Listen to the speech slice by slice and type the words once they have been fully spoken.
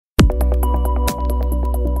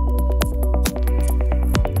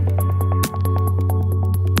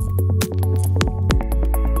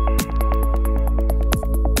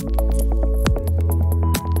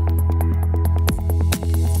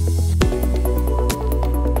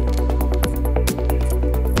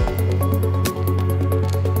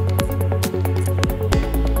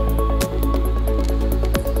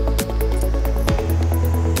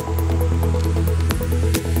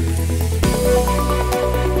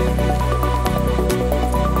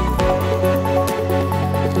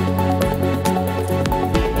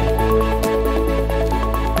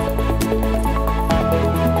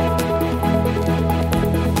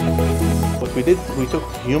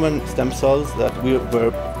human stem cells that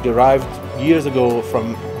were derived years ago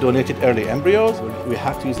from donated early embryos. We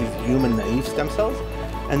have to use these human naive stem cells.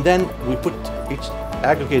 And then we put each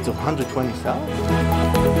aggregates of 120 cells.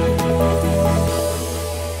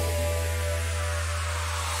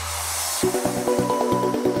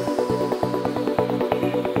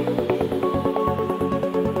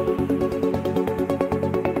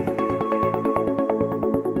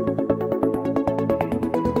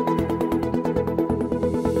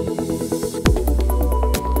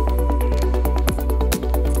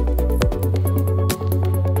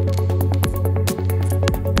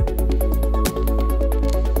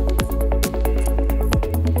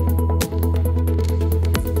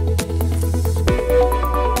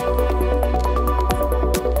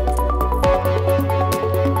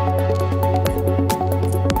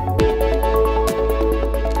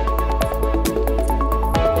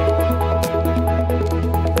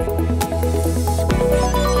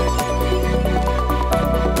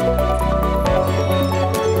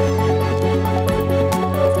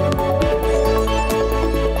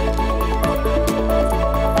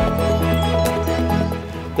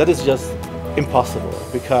 That is just impossible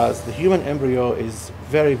because the human embryo is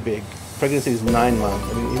very big. Pregnancy is 9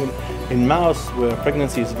 months. I mean, even in mouse, where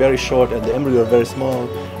pregnancy is very short and the embryo is very small,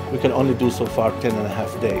 we can only do so far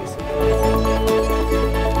 10.5 days.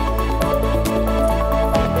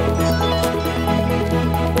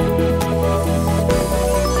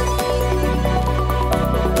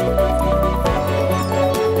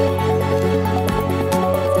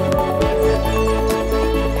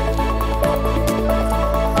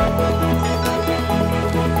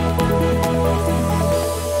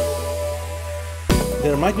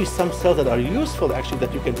 There might be some cells that are useful actually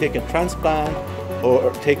that you can take and transplant,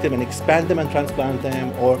 or take them and expand them and transplant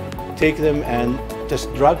them, or take them and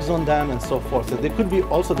test drugs on them and so forth. So they could be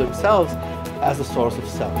also themselves as a source of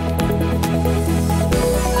cell.